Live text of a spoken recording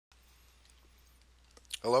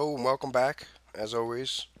Hello and welcome back. As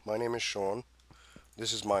always, my name is Sean.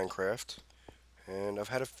 This is Minecraft, and I've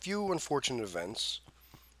had a few unfortunate events.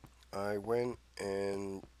 I went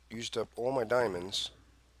and used up all my diamonds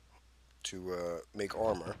to make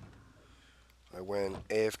armor. I went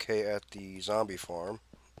AFK at the zombie farm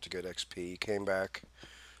to get XP, came back.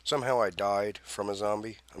 Somehow I died from a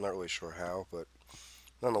zombie. I'm not really sure how, but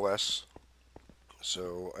nonetheless.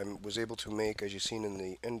 So I was able to make, as you've seen in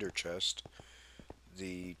the ender chest,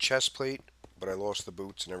 the chest plate, but I lost the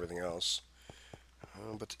boots and everything else.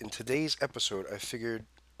 But in today's episode, I figured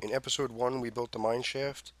in episode 1 we built the mine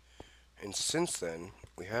shaft, and since then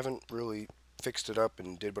we haven't really fixed it up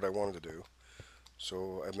and did what I wanted to do.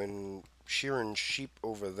 So I've been shearing sheep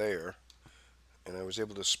over there, and I was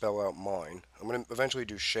able to spell out mine. I'm going to eventually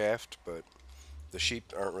do shaft, but the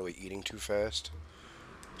sheep aren't really eating too fast.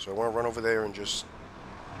 So I want to run over there and just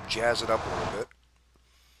jazz it up a little bit.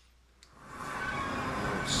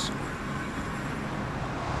 Let's see.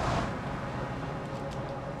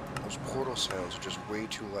 Those portal sounds are just way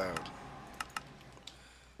too loud.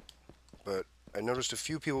 But I noticed a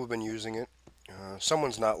few people have been using it.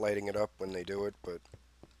 Someone's not lighting it up when they do it, but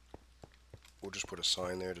we'll just put a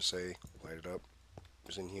sign there to say light it up.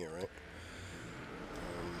 It's in here, right?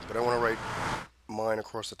 But I want to write mine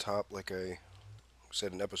across the top like I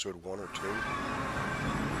said in episode 1 or 2. Yeah,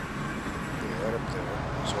 right up there.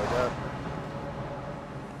 So I got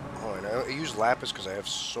mine. I use lapis because I have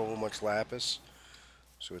so much lapis.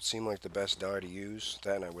 So it seemed like the best dye to use.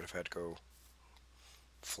 That and I would have had to go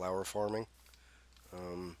flower farming.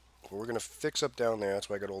 But we're going to fix up down there. That's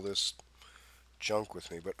why I got all this junk with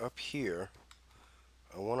me. But up here,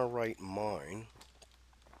 I want to write mine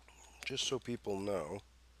just so people know.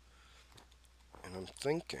 And I'm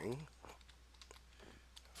thinking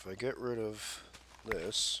if I get rid of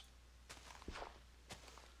this,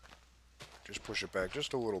 just push it back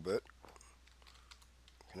just a little bit.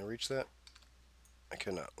 Can I reach that? I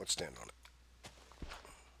cannot. Let's stand on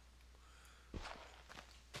it.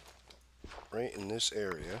 Right in this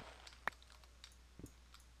area.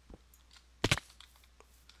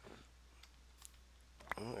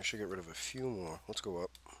 Oh, I should get rid of a few more. Let's go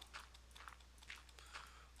up.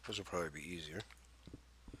 This will probably be easier.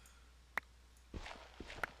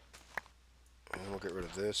 And we'll get rid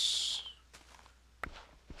of this.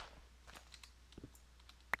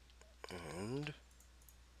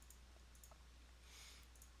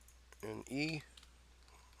 And E.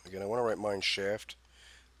 Again, I want to write mine shaft.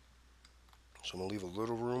 So I'm going to leave a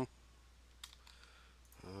little room.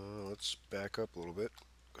 Let's back up a little bit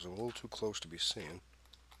because I'm a little too close to be seen.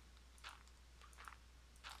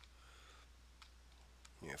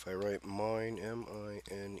 Yeah, if I write mine,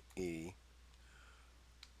 M-I-N-E,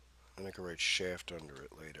 then I can write shaft under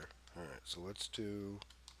it later. Alright, so let's do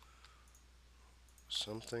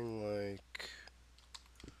something like...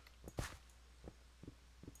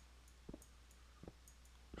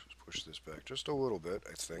 Just push this back just a little bit,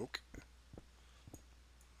 I think.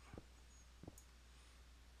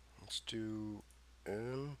 Let's do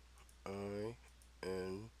M-I-N-E,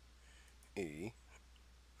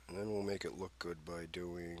 and then we'll make it look good by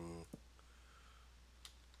doing...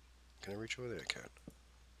 Can I reach over there? I can.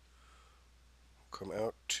 Come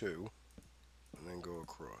out 2, and then go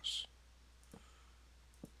across.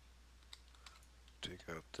 Take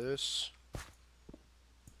out this,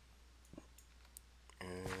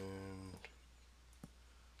 and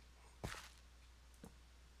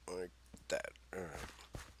like that. Alright.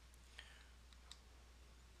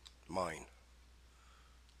 Mine.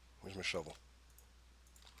 Where's my shovel?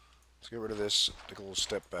 Let's get rid of this, take a little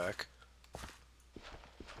step back.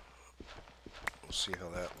 We'll see how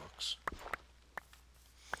that looks.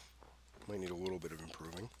 Might need a little bit of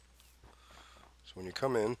improving. So when you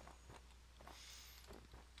come in,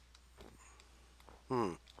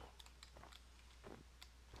 you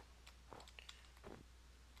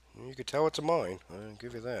can tell it's a mine. I'll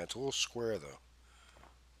give you that. It's a little square though.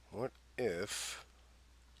 What if...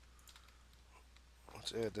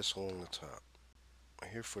 Let's add this hole on the top. I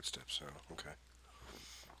hear footsteps now. Okay.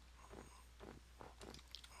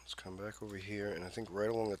 Let's come back over here, and I think right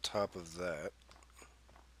along the top of that,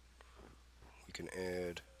 we can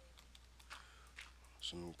add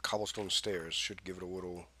some cobblestone stairs. Should give it a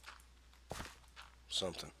little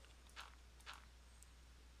something.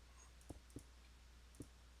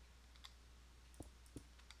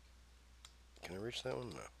 Can I reach that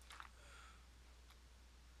one? No.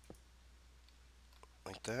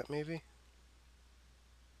 Like that, maybe?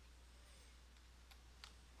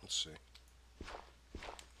 Let's see.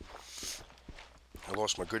 I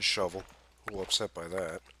lost my good shovel. A little upset by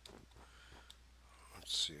that.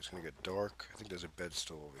 Let's see, it's gonna get dark. I think there's a bed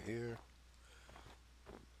still over here.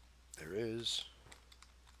 There is.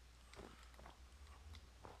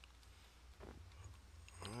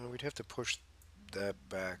 We'd have to push that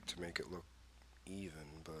back to make it look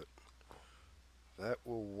even, but that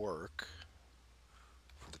will work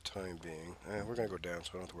for the time being. We're gonna go down, so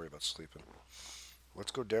I don't have to worry about sleeping.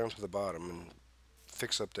 Let's go down to the bottom and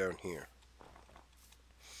fix up down here.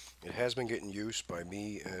 It has been getting used by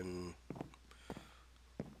me and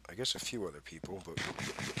I guess a few other people, but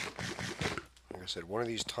like I said, one of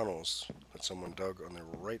these tunnels that someone dug on the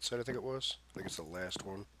right side, I think it was. I think it's the last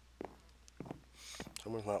one.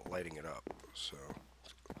 Someone's not lighting it up, so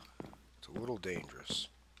it's a little dangerous.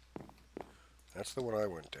 That's the one I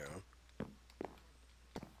went down.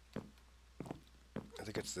 I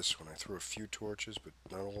think it's this one. I threw a few torches, but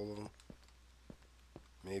not all of them.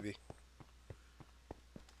 Maybe.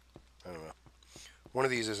 I don't know. One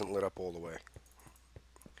of these isn't lit up all the way.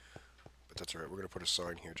 But that's alright. We're going to put a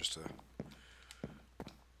sign here just to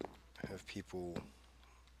have people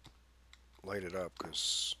light it up,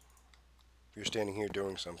 because if you're standing here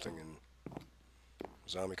doing something and a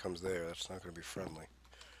zombie comes there, that's not going to be friendly.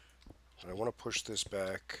 But I want to push this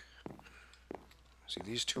back. See,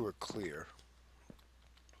 these two are clear.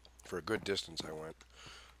 For a good distance I went.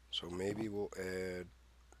 So maybe we'll add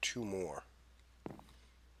 2 more.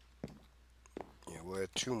 Yeah, we'll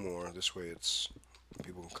add 2 more. This way it's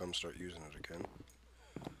people can come start using it again.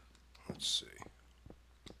 Let's see.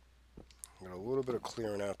 I've got a little bit of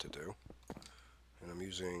clearing out to do. And I'm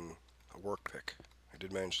using a work pick. I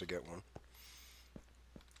did manage to get one.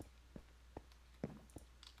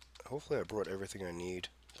 Hopefully I brought everything I need,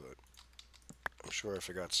 but I'm sure I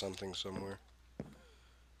forgot something somewhere.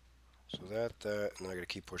 So that, and then I gotta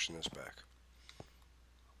keep pushing this back.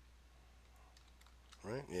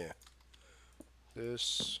 Right? Yeah.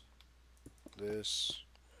 This,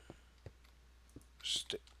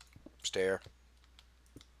 stair.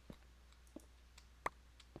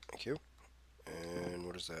 Thank you. And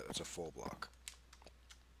what is that? That's a full block.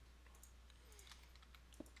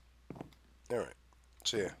 Alright.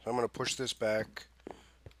 So yeah, so I'm gonna push this back,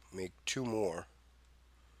 make 2 more,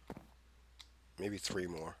 maybe 3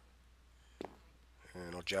 more.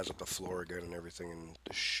 And I'll jazz up the floor again and everything, and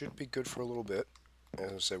this should be good for a little bit.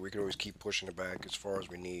 As I said, we can always keep pushing it back as far as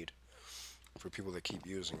we need for people that keep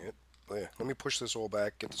using it. But yeah, let me push this all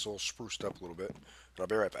back, get this all spruced up a little bit, and I'll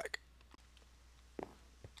be right back.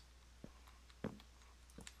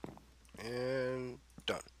 And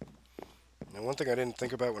done. Now, one thing I didn't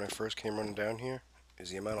think about when I first came running down here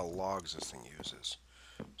is the amount of logs this thing uses.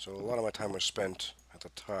 So a lot of my time was spent at the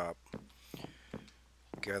top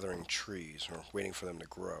gathering trees or waiting for them to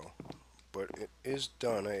grow. But it is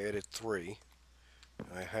done. I added 3.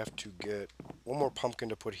 I have to get 1 more pumpkin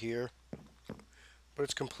to put here, but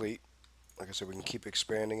it's complete. Like I said, we can keep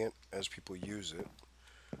expanding it as people use it.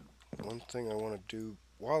 One thing I want to do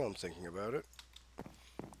while I'm thinking about it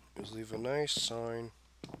is leave a nice sign,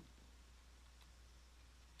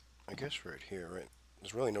 I guess right here, right?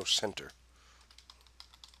 There's really no center.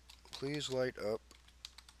 Please light up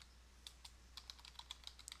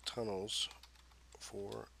tunnels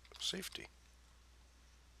for safety.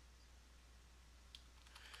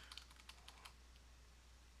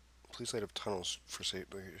 Please light up tunnels for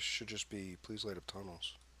safety. It should just be, please light up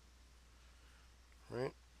tunnels.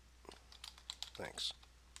 Right? Thanks.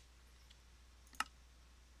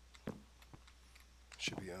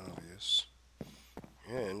 Should be obvious.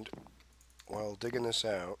 And while digging this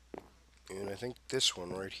out, and I think this one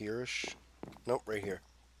right here-ish, nope, right here,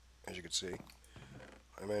 as you can see,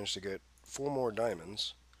 I managed to get 4 more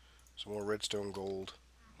diamonds, some more redstone gold,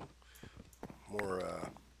 more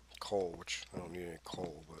coal, which I don't need any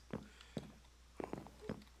coal, but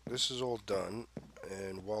this is all done.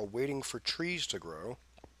 And while waiting for trees to grow,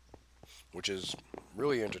 which is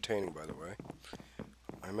really entertaining, by the way,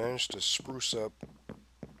 I managed to spruce up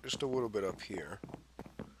just a little bit up here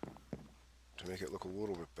to make it look a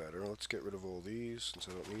little bit better. Let's get rid of all these since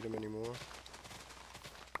I don't need them anymore.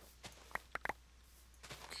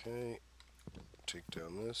 Okay, take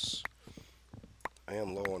down this. I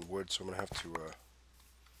am low on wood, so I'm going to have to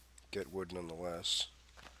get wood nonetheless.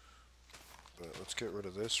 But let's get rid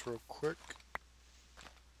of this real quick.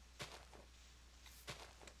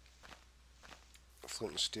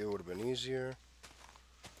 Flint and steel would have been easier.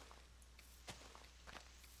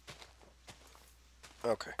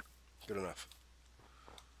 Okay, good enough.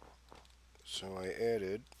 So I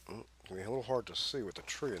added, it's gonna be a little hard to see with the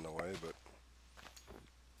tree in the way, but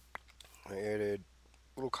I added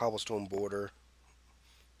a little cobblestone border,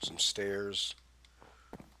 some stairs,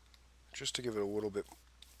 just to give it a little bit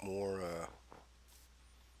more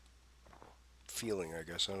feeling, I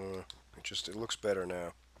guess. I don't know. It looks better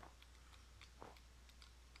now.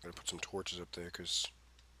 Gotta put some torches up there because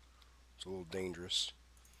it's a little dangerous.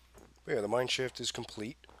 But yeah, the mine shaft is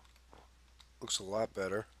complete. Looks a lot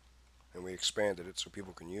better. And we expanded it so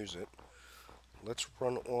people can use it. Let's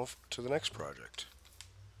run off to the next project.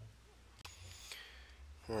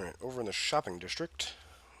 Alright, over in the shopping district.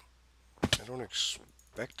 I don't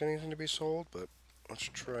expect anything to be sold, but let's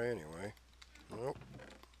try anyway. Nope.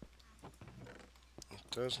 It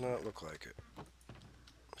does not look like it.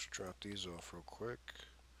 Let's drop these off real quick.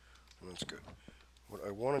 And that's good. What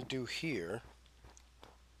I want to do here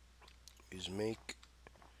is make,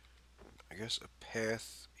 I guess, a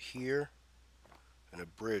path here and a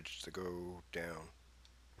bridge to go down.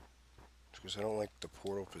 Because I don't like the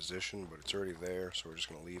portal position, but it's already there, so we're just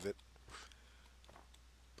going to leave it.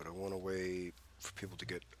 But I want a way for people to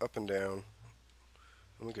get up and down,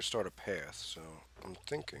 and we can start a path. So I'm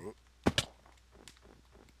thinking,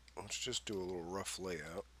 let's just do a little rough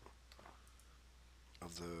layout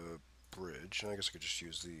of the bridge. And I guess I could just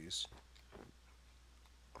use these.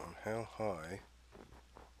 On how high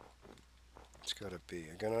it's got to be.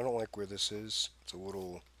 Again, I don't like where this is. It's a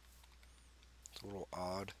little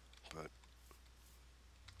odd, but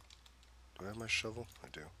do I have my shovel? I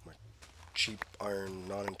do. My cheap iron,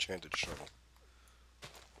 non-enchanted shovel.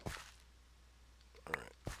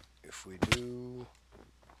 Alright. If we do...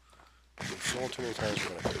 If we fall too many times,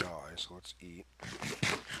 we're going to die, so let's eat.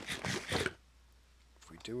 If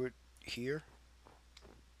we do it here,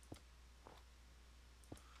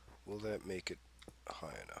 will that make it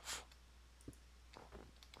high enough?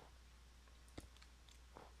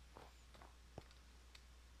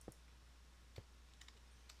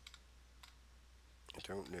 I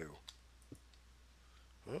don't know.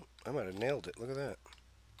 Well, I might have nailed it. Look at that.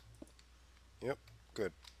 Yep,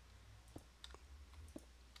 good.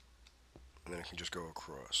 And then I can just go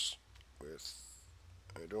across with...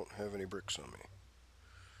 I don't have any bricks on me.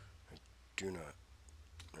 I do not.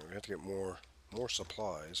 Now, we have to get more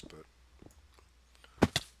supplies, but...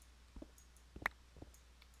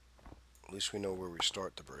 At least we know where we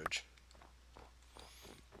start the bridge.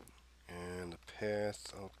 And the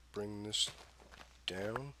path, I'll bring this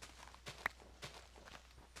down.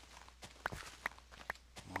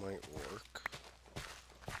 Might work.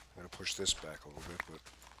 I'm gonna push this back a little bit, but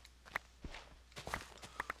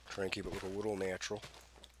try and keep it look a little natural.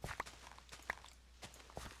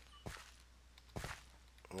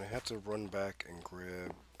 And I have to run back and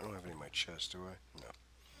grab... I don't have any in my chest, do I? No.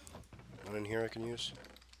 None in here I can use?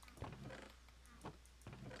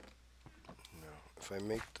 No. If I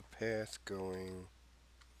make the path going...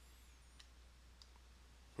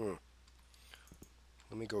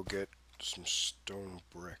 Let me go get some stone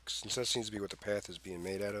bricks. Since that seems to be what the path is being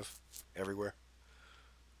made out of, everywhere.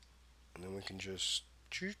 And then we can just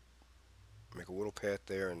make a little path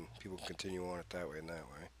there and people can continue on it that way and that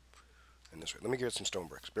way. And this way. Let me get some stone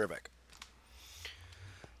bricks. Bear back.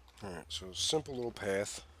 Alright, so simple little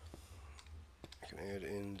path. I can add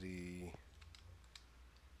in the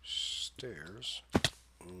stairs.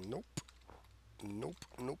 Nope. Nope,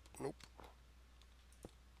 nope, nope.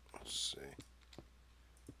 Let's see.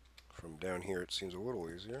 From down here it seems a little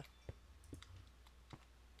easier.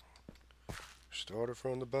 Start it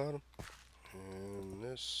from the bottom. And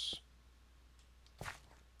this...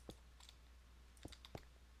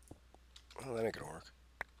 Well, that ain't gonna work.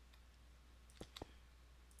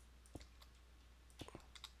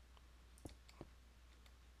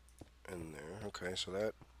 In there. Okay, so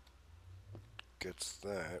that gets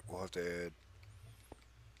that. We'll have to add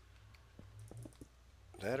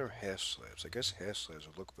that or half slabs. I guess half slabs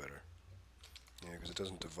would look better. Yeah, because it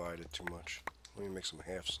doesn't divide it too much. Let me make some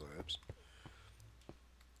half slabs.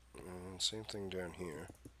 And same thing down here.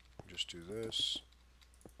 Just do this.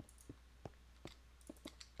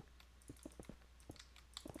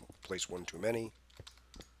 Place one too many.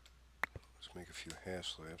 Let's make a few half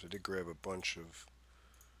slabs. I did grab a bunch of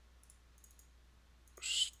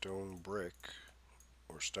stone brick,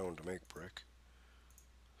 or stone to make brick.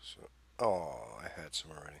 So, oh, I had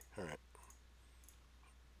some already. Alright.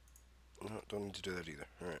 No, don't need to do that either.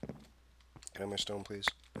 Alright. Can I have my stone, please?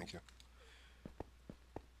 Thank you.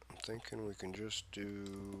 I'm thinking we can just do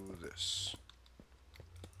this.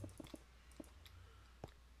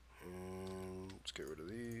 And let's get rid of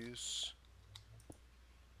these.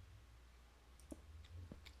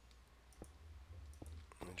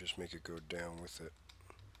 And just make it go down with it.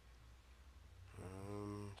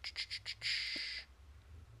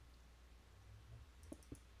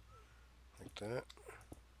 Like that.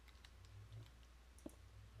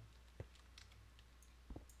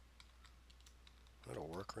 That'll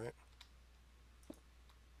work, right?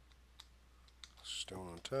 Stone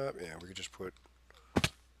on top. Yeah, we could just put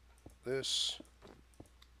this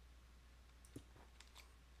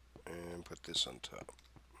and put this on top.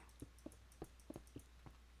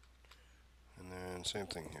 And then same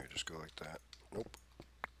thing here, just go like that. Nope.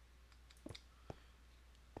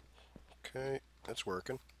 Okay, that's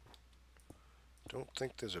working. Don't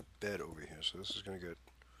think there's a bed over here, so this is going to get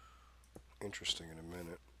interesting in a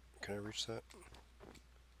minute. Can I reach that?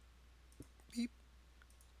 Beep.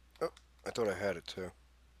 Oh, I thought I had it too.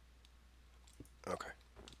 Okay.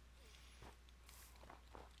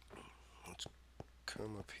 Let's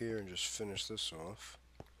come up here and just finish this off.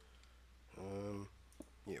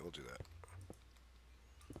 Yeah, we'll do that.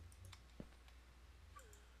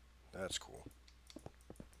 That's cool.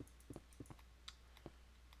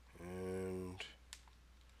 And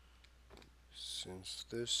since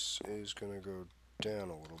this is going to go down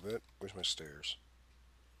a little bit, where's my stairs?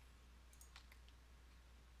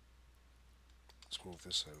 Let's move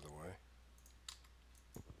this out of the way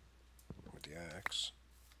with the axe.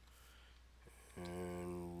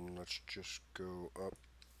 And let's just go up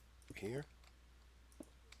here.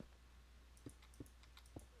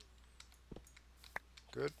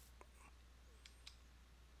 Good.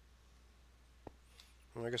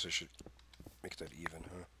 Well, I guess I should make that even,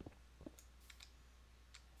 huh?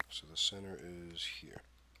 So the center is here.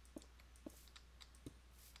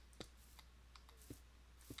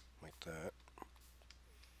 Like that.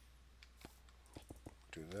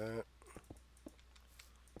 Do that.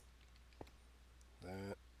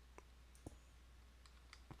 That.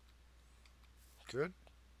 Good?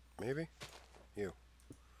 Maybe? You.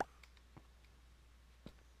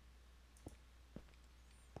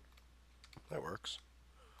 That works.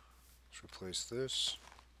 Let's replace this.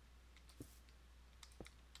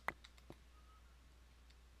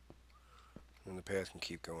 And the path can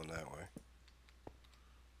keep going that way.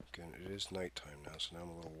 Again, it is nighttime now, so now I'm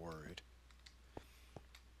a little worried.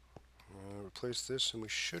 Replace this and we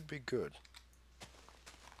should be good.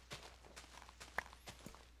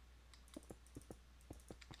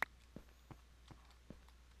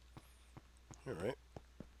 Alright.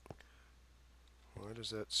 Why does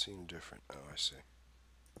that seem different? Oh, I see.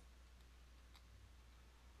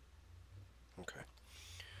 Okay.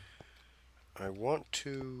 I want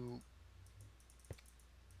to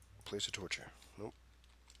place a torch here. Nope.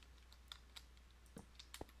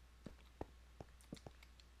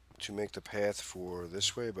 To make the path for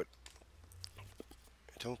this way, but I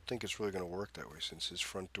don't think it's really going to work that way since his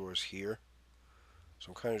front door is here. So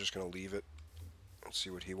I'm kind of just going to leave it and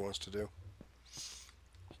see what he wants to do.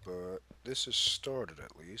 But this is started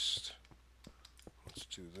at least. Let's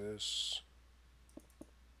do this.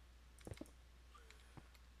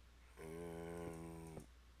 And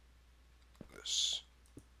this.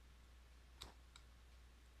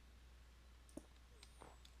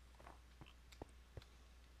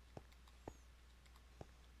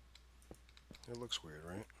 It looks weird,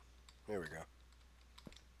 right? There we go.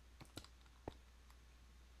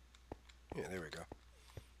 Yeah, there we go.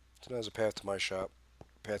 So now there's a path to my shop.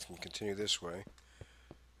 Path can continue this way.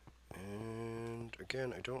 And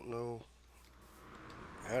again, I don't know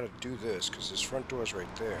how to do this because his front door is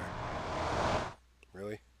right there.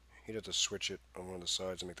 Really? He'd have to switch it on one of the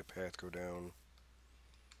sides and make the path go down.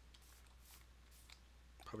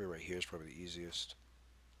 Probably right here is probably the easiest.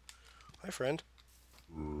 Hi, friend.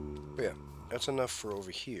 But yeah, that's enough for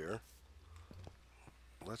over here.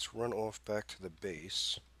 Let's run off back to the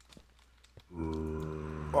base.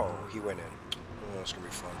 Oh, he went in. Oh, that's gonna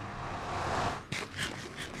be fun.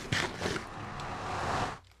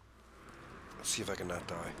 Let's see if I can not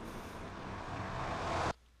die.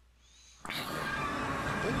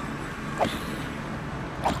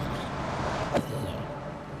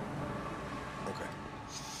 Okay.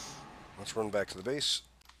 Let's run back to the base.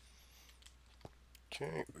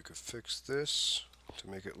 Okay, we could fix this to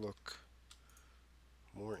make it look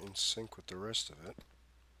more in sync with the rest of it.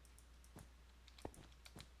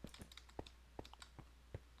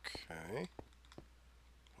 Okay.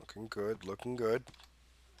 Looking good, looking good.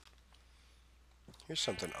 Here's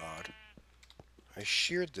something odd. I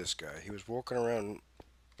sheared this guy. He was walking around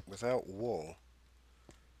without wool.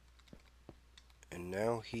 And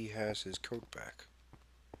now he has his coat back.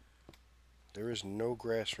 There is no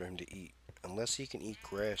grass for him to eat. Unless he can eat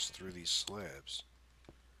grass through these slabs.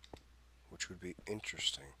 Which would be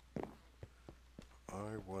interesting.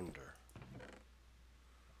 I wonder.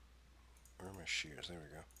 Where are my shears? There we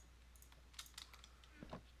go.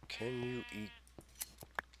 Can you eat...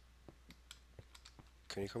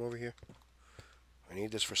 Can you come over here? I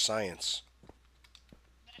need this for science.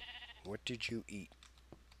 What did you eat?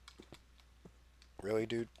 Really,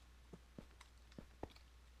 dude?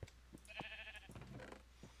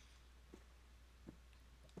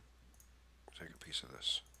 to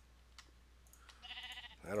this.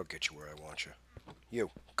 That'll get you where I want you.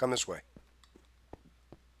 You, come this way.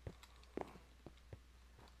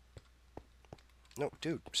 No,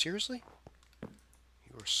 dude, seriously?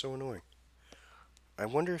 You are so annoying. I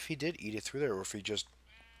wonder if he did eat it through there, or if he just,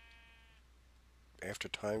 after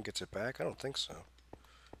time, gets it back. I don't think so.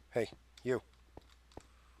 Hey, you.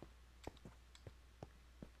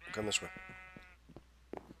 Come this way.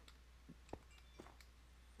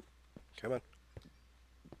 Come on.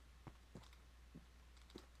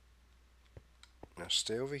 Now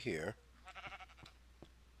stay over here.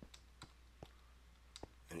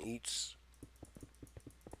 And eat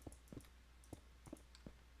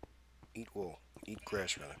wool. Eat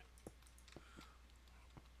grass, rather.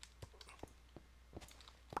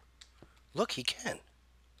 Look, he can.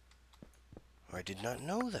 I did not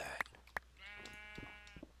know that.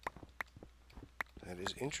 That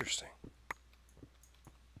is interesting.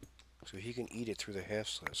 So he can eat it through the half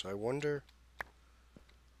slit. So I wonder...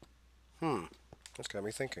 That's got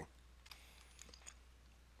me thinking.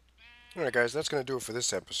 Alright guys, that's going to do it for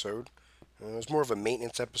this episode. It was more of a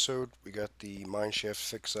maintenance episode. We got the mine shaft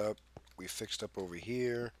fixed up. We fixed up over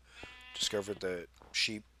here. Discovered that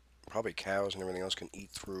sheep, probably cows and everything else, can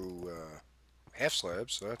eat through half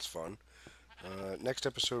slabs, so that's fun. Next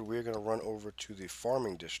episode, we're going to run over to the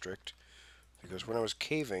farming district, because when I was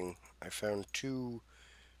caving, I found 2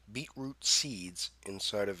 beetroot seeds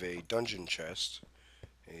inside of a dungeon chest,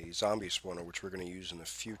 a zombie spawner, which we're going to use in the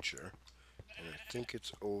future. And I think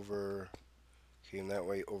it's over, came that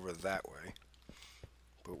way, over that way.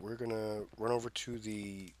 But we're going to run over to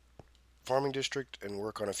the farming district and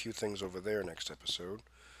work on a few things over there next episode.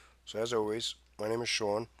 So as always, my name is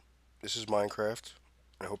Sean. This is Minecraft.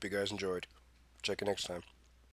 I hope you guys enjoyed. Check you next time.